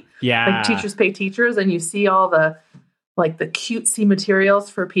 TPT, yeah, like Teachers Pay Teachers, and you see all the cutesy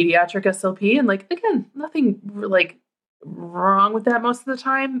materials for pediatric SLP. And like, again, nothing like wrong with that most of the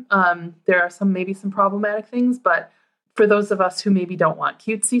time. There are maybe some problematic things, but for those of us who maybe don't want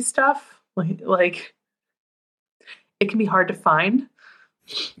cutesy stuff, like it can be hard to find.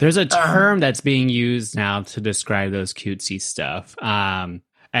 There's a term that's being used now to describe those cutesy stuff. And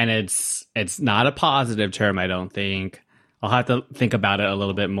it's not a positive term, I don't think. I'll have to think about it a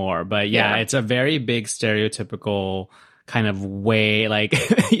little bit more. But yeah, it's a very big stereotypical kind of way, like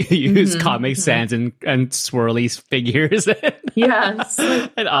you use Comic Sans and swirly figures yes,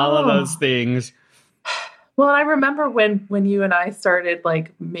 and all of those things. Well, I remember when you and I started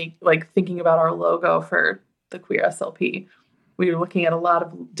thinking about our logo for the Queer SLP, we were looking at a lot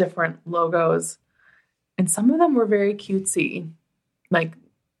of different logos, and some of them were very cutesy, like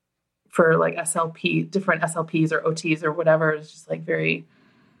for like SLP, different SLPs or OTs or whatever. It's just like very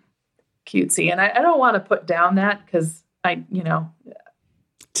cutesy. And I don't want to put down that because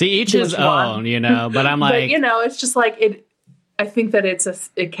to each his own, but I'm like, but, it's just like it. I think that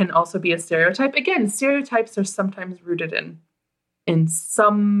it can also be a stereotype. Again, stereotypes are sometimes rooted in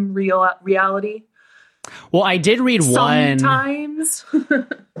some reality. Well, I did read sometimes.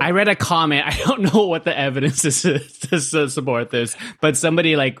 I read a comment. I don't know what the evidence is to support this, but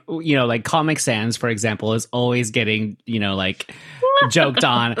somebody like Comic Sans, for example, is always getting, joked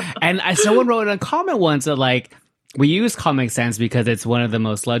on. And someone wrote in a comment once that like, we use Comic Sans because it's one of the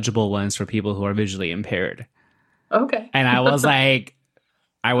most legible ones for people who are visually impaired. Okay. And I was like,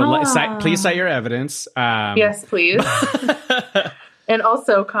 I would please cite your evidence. Yes, please. And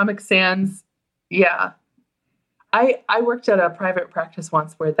also Comic Sans. Yeah. I worked at a private practice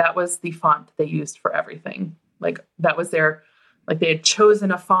once where that was the font they used for everything. Like that was they had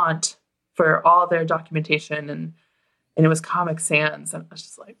chosen a font for all their documentation and it was Comic Sans. And I was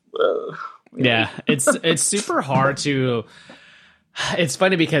just like, ugh. Really? Yeah, it's super hard to. It's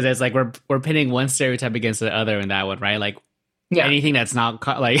funny because it's like we're pitting one stereotype against the other in that one, right? Like anything that's not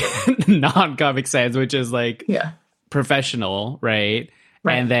non-Comic Sans, which is like professional, right?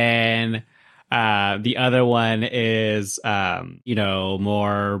 And then the other one is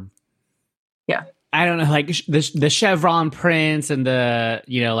more I don't know, like the chevron prints and the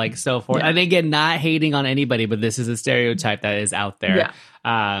like so forth. And again, not hating on anybody, but this is a stereotype that is out there.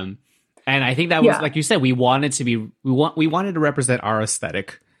 And I think that was like you said, we wanted to represent our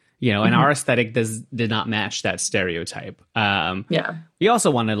aesthetic, and our aesthetic did not match that stereotype. We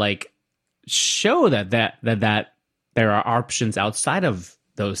also want to like show that there are options outside of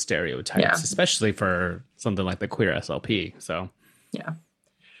those stereotypes, especially for something like the Queer SLP. So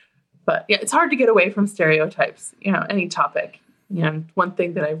but it's hard to get away from stereotypes. Any topic. One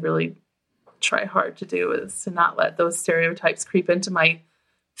thing that I really try hard to do is to not let those stereotypes creep into my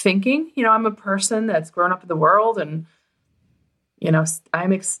thinking. I'm a person that's grown up in the world and,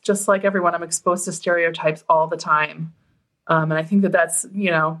 I'm just like everyone, I'm exposed to stereotypes all the time. And I think that's,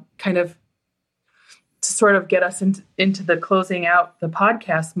 kind of to sort of get us into the closing out the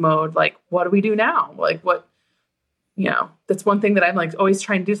podcast mode. Like, what do we do now? Like what, that's one thing that I'm like always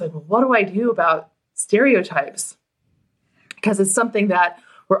trying to do is like, well, what do I do about stereotypes? Because it's something that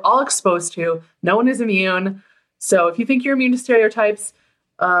we're all exposed to. No one is immune. So if you think you're immune to stereotypes,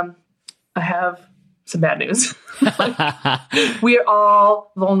 I have some bad news. We are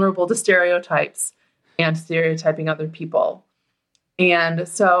all vulnerable to stereotypes and stereotyping other people. And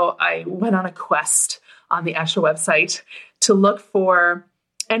so I went on a quest on the ASHA website to look for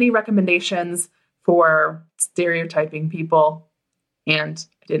any recommendations for stereotyping people, and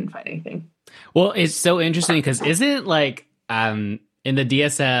I didn't find anything. Well, it's so interesting because isn't like in the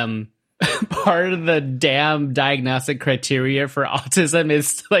DSM part of the damn diagnostic criteria for autism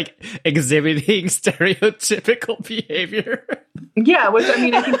is like exhibiting stereotypical behavior? Yeah, which I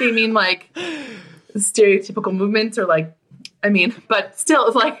mean, I think they mean like stereotypical movements or like, I mean, but still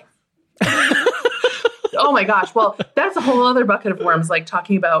it's like, oh my gosh. Well, that's a whole other bucket of worms, like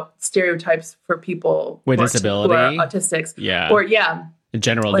talking about stereotypes for people with disability, who are autistics. Yeah. Or yeah.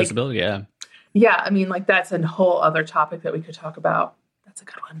 General like, disability. Yeah. Yeah. I mean, like that's a whole other topic that we could talk about. That's a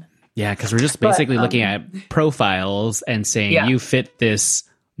good one. Yeah. Cause we're just basically looking at profiles and saying you fit this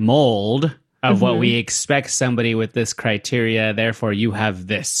mold of what we expect somebody with this criteria. Therefore you have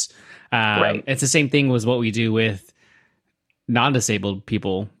this. Right. It's the same thing with what we do with non-disabled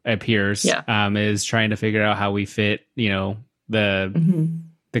people, peers, is trying to figure out how we fit, you know,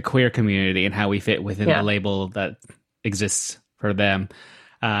 the queer community and how we fit within the label that exists for them.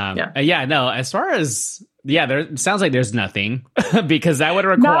 No, as far as, there sounds like there's nothing because that would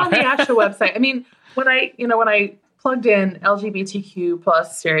require... Not on the actual website. I mean, when I plugged in LGBTQ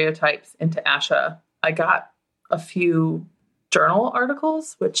plus stereotypes into ASHA, I got a few journal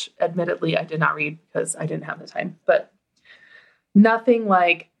articles, which admittedly I did not read because I didn't have the time, but nothing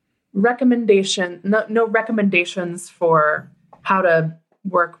like no recommendations for how to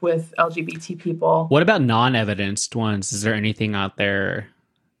work with LGBT people. What about non-evidenced ones? Is there anything out there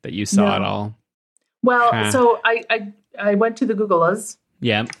that you saw at all? Well, so I went to the Googleas.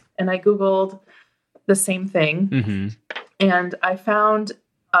 Yeah. And I Googled the same thing. And I found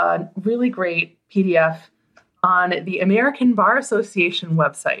a really great PDF on the American Bar Association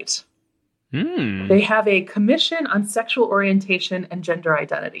website. They have a commission on sexual orientation and gender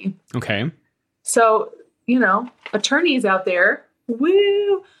identity. Okay. So, you know, attorneys out there,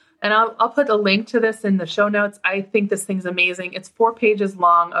 woo! And I'll put a link to this in the show notes. I think this thing's amazing. It's 4 pages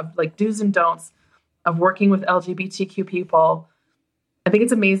long of like do's and don'ts of working with LGBTQ people. I think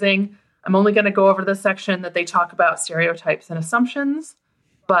it's amazing. I'm only going to go over the section that they talk about stereotypes and assumptions.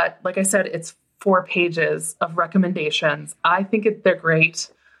 But like I said, it's 4 pages of recommendations. I think they're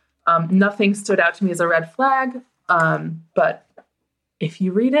great. Nothing stood out to me as a red flag. But if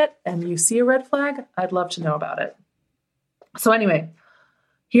you read it and you see a red flag, I'd love to know about it. So anyway,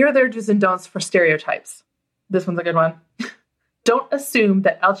 here are their do's and don'ts for stereotypes. This one's a good one. Don't assume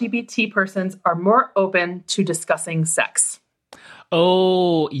that LGBT persons are more open to discussing sex.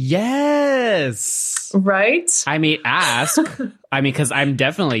 Oh, yes. Right? I mean, ask. Because I'm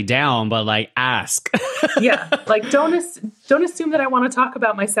definitely down, but like, ask. Yeah. Like, don't assume that I want to talk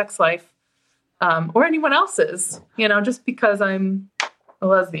about my sex life or anyone else's, you know, just because I'm a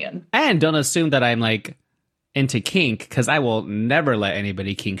lesbian. And don't assume that I'm like into kink, because I will never let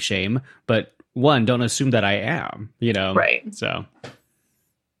anybody kink shame. But one, don't assume that I am, you know? Right. So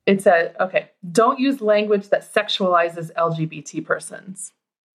it said, okay, don't use language that sexualizes LGBT persons.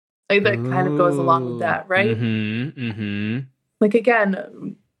 Like that kind of goes along with that, right? Like,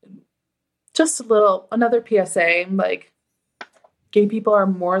 again, just another PSA, like, gay people are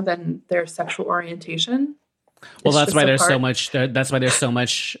more than their sexual orientation. Well, that's why there's so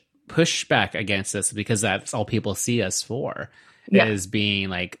much pushback against this, because that's all people see us for, is being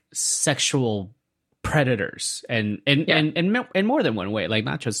like sexual predators and more than one way, like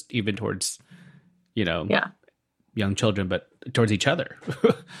not just even towards, you know, young children, but towards each other.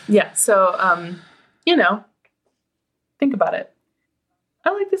 So, you know, think about it.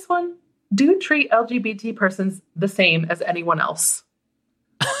 I like this one. Do treat LGBT persons the same as anyone else.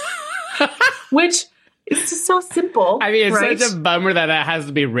 Which is just so simple. I mean, it's such a bummer that has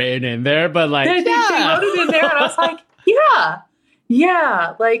to be written in there, but like, they wrote it in there, and I was like,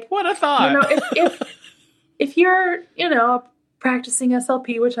 yeah, like, what a thought. You know, if you're, you know, practicing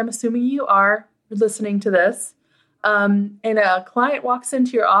SLP, which I'm assuming you are listening to this, and a client walks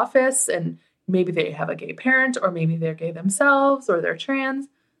into your office and maybe they have a gay parent, or maybe they're gay themselves, or they're trans,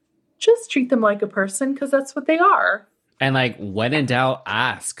 just treat them like a person, because that's what they are. And like, when in doubt,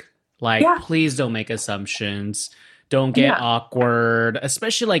 ask. Like, please don't make assumptions. Don't get awkward,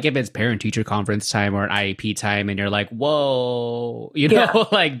 especially like if it's parent-teacher conference time or an IEP time and you're like, whoa, you know,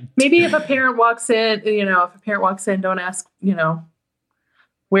 like. Maybe if a parent walks in, don't ask, you know,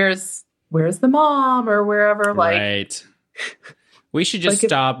 where's the mom or wherever, like. Right. We should just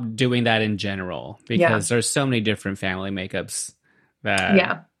stop doing that in general because there's so many different family makeups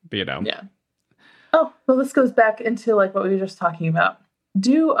that, you know. Yeah. Oh, well, this goes back into like what we were just talking about.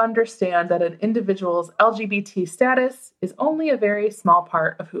 Do understand that an individual's LGBT status is only a very small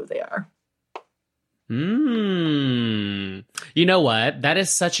part of who they are. You know what? That is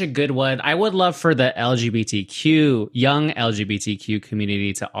such a good one. I would love for the young LGBTQ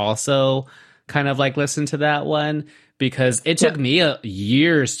community to also kind of like listen to that one because it took me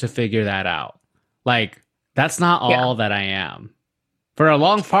years to figure that out. Like, that's not all that I am. For a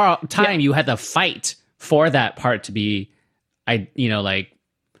long time, you had to fight for that part to be, like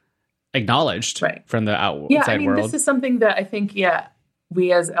acknowledged from the outside world. This is something that I think,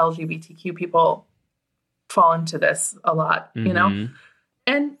 we as LGBTQ people fall into this a lot, you know?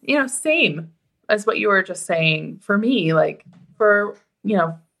 And, same as what you were just saying for me, like for,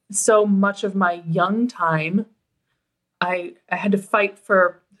 so much of my young time, I had to fight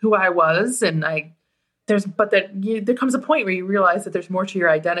for who I was. And there comes a point where you realize that there's more to your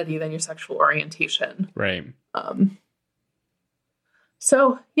identity than your sexual orientation. Right.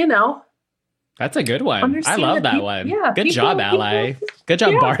 So, that's a good one. I love that one. Yeah, good job, Ally. Good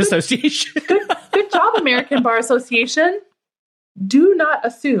job, Bar Association. Good job, American Bar Association. Do not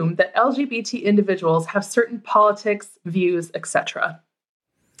assume that LGBT individuals have certain politics, views, etc.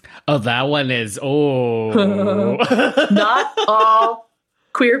 Oh, that one is, Not all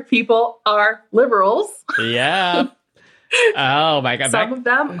queer people are liberals. Yeah. Oh, my God. Some of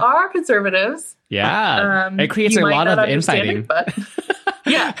them are conservatives. Yeah. It creates a lot of infighting. But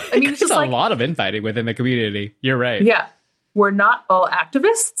yeah. I mean, it's just a lot of infighting within the community. You're right. Yeah. We're not all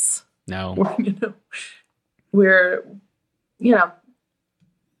activists. No. We're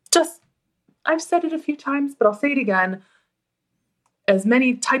just, I've said it a few times, but I'll say it again. As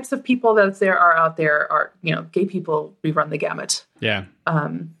many types of people that there are out there are, gay people, we run the gamut. Yeah.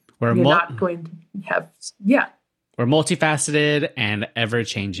 We're not going to have, We're multifaceted and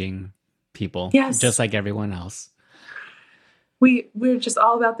ever-changing people. Yes. Just like everyone else. We're just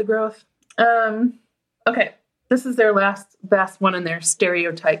all about the growth. Okay. This is their last one in their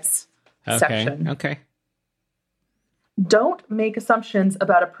stereotypes section. Okay. Don't make assumptions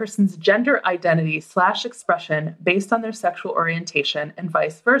about a person's gender identity / expression based on their sexual orientation and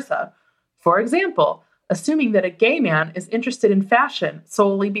vice versa. For example, assuming that a gay man is interested in fashion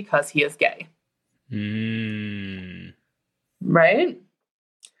solely because he is gay. Right?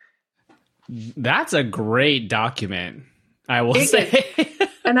 That's a great document, I will say.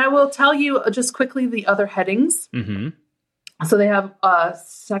 And I will tell you just quickly the other headings. So they have a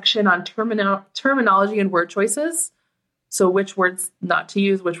section on terminology and word choices. So which words not to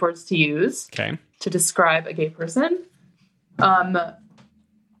use, which words to use to describe a gay person.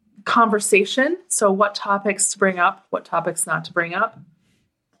 Conversation. So what topics to bring up, what topics not to bring up.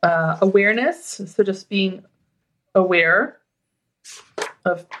 Awareness. So just being aware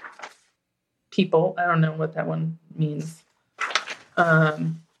of people. I don't know what that one means.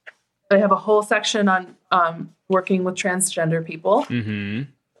 They have a whole section on working with transgender people. And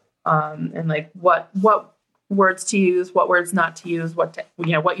like what words to use, what words not to use, what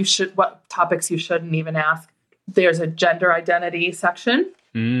topics you shouldn't even ask. There's a gender identity section,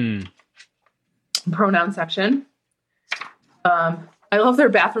 pronoun section. I love their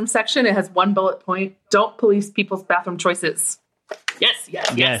bathroom section. It has one bullet point: don't police people's bathroom choices. Yes.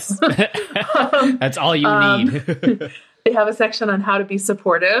 That's all you need. They have a section on how to be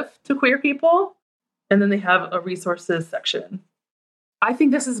supportive to queer people, and then they have a resources section. I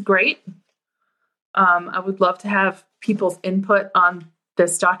think this is great. I would love to have people's input on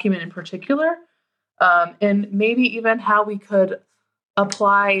this document in particular, and maybe even how we could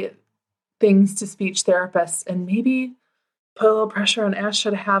apply things to speech therapists and maybe put a little pressure on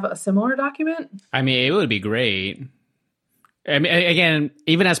ASHA to have a similar document. I mean, it would be great. I mean, again,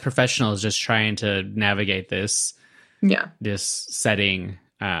 even as professionals just trying to navigate this setting,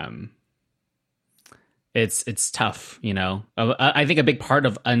 it's tough, I think a big part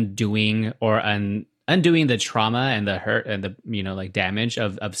of undoing the trauma and the hurt and the like damage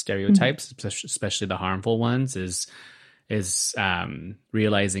of stereotypes, especially the harmful ones, is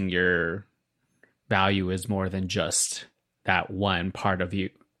realizing your value is more than just that one part of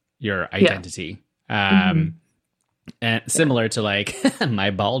your identity. And similar to like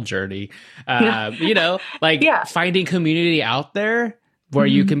my ball journey, finding community out there where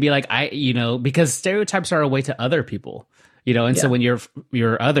you can be like, because stereotypes are a way to other people, and so when you're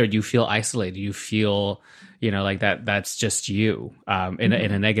othered, you feel isolated, you feel, like that's just you, in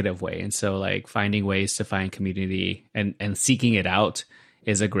a negative way. And so like finding ways to find community and seeking it out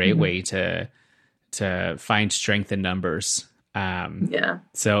is a great way to find strength in numbers.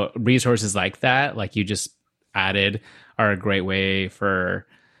 So resources like that, like you just added, are a great way for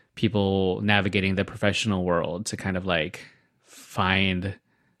people navigating the professional world to kind of like find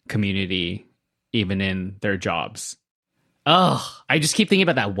community even in their jobs. Oh, I just keep thinking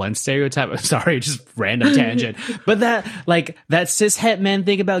about that one stereotype. I'm sorry, just random tangent. But that cishet men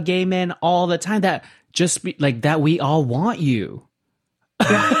think about gay men all the time, that just be, like that we all want you.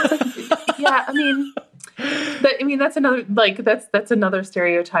 Yeah, I mean that's another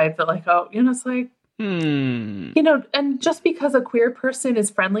stereotype that like, oh, you know, it's like, you know, and just because a queer person is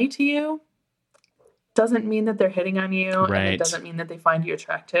friendly to you doesn't mean that they're hitting on you, right. And it doesn't mean that they find you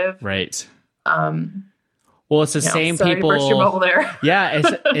attractive. Right. Well, it's the same people. Burst your bubble there. Yeah,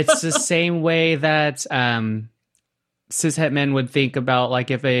 it's the same way that cishet men would think about like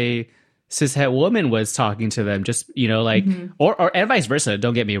if a cishet woman was talking to them, just, you know, like, or and vice versa.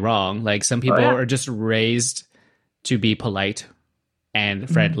 Don't get me wrong. Like some people are just raised to be polite and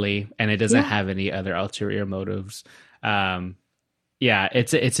friendly, and it doesn't have any other ulterior motives.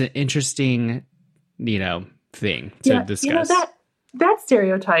 It's an interesting, you know, thing to discuss. You know, that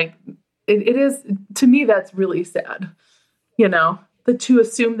stereotype, it is, to me, that's really sad. You know, to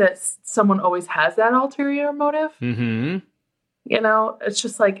assume that someone always has that ulterior motive. Mm-hmm. You know, it's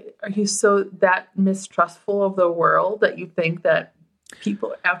just like, are you so that mistrustful of the world that you think that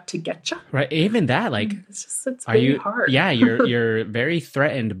people are out to get you? Right. Even that, like, it's very hard. Yeah, you're very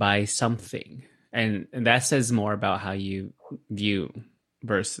threatened by something, and that says more about how you view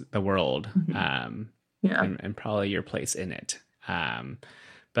versus the world, and probably your place in it.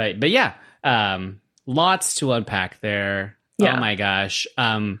 But yeah, lots to unpack there. Yeah. Oh my gosh.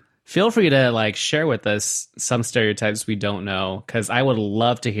 Feel free to like share with us some stereotypes we don't know, because I would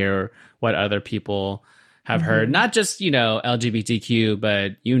love to hear what other people have heard. Not just, you know, LGBTQ,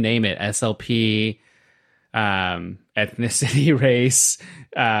 but you name it, SLP, ethnicity, race.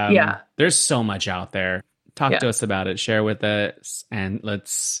 There's so much out there. Talk to us about it. Share with us, and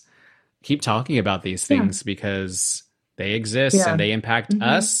let's keep talking about these things because they exist and they impact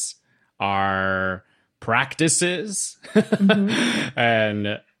us, our practices,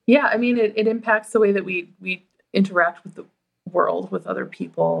 and I mean, it impacts the way that we interact with the world, with other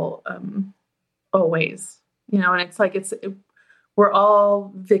people, always, you know. And it's like we're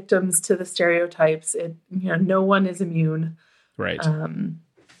all victims to the stereotypes. You know, no one is immune, right?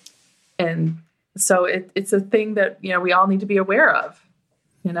 And so it's a thing that, you know, we all need to be aware of,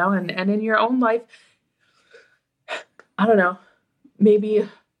 you know, and in your own life, I don't know, maybe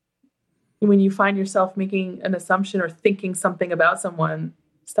when you find yourself making an assumption or thinking something about someone,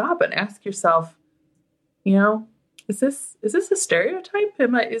 stop and ask yourself, you know, is this a stereotype?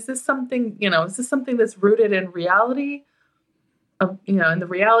 Is this something that's rooted in reality of, you know, in the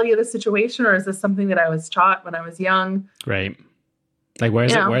reality of the situation, or is this something that I was taught when I was young? Right. Like,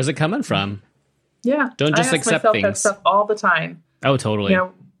 where's it coming from? Yeah. Don't just accept things. That stuff all the time. Oh, totally. You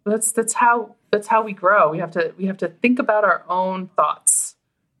know, that's how we grow. We have to think about our own thoughts.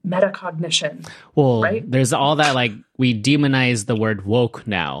 Metacognition. Well, right? There's all that, like, we demonize the word woke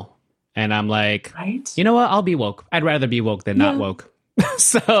now. And I'm like, right? You know what? I'll be woke. I'd rather be woke than not woke.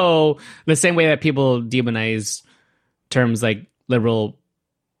 So the same way that people demonize terms like liberal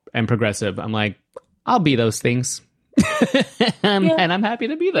and progressive, I'm like, I'll be those things. And I'm happy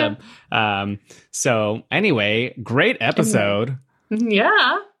to be them. So anyway, great episode.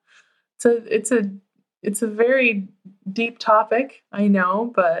 Yeah. So it's a very deep topic, I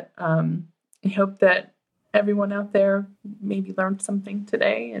know, but I hope that everyone out there maybe learned something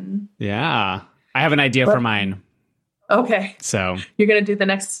today. And I have an idea for mine. Okay. So you're gonna do the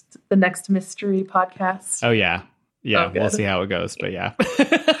next mystery podcast. Oh yeah. We'll see how it goes. But yeah.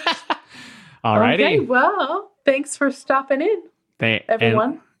 Alrighty. Okay, well, thanks for stopping in,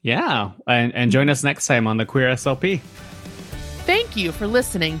 everyone. And join us next time on the Queer SLP. Thank you for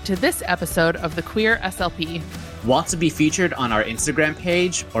listening to this episode of the Queer SLP. Want to be featured on our Instagram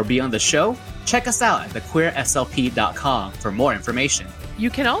page or be on the show? Check us out at thequeerslp.com for more information. You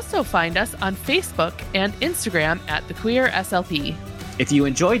can also find us on Facebook and Instagram at The Queer SLP. If you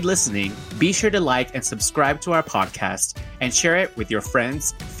enjoyed listening, be sure to like and subscribe to our podcast and share it with your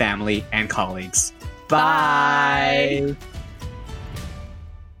friends, family, and colleagues. Bye.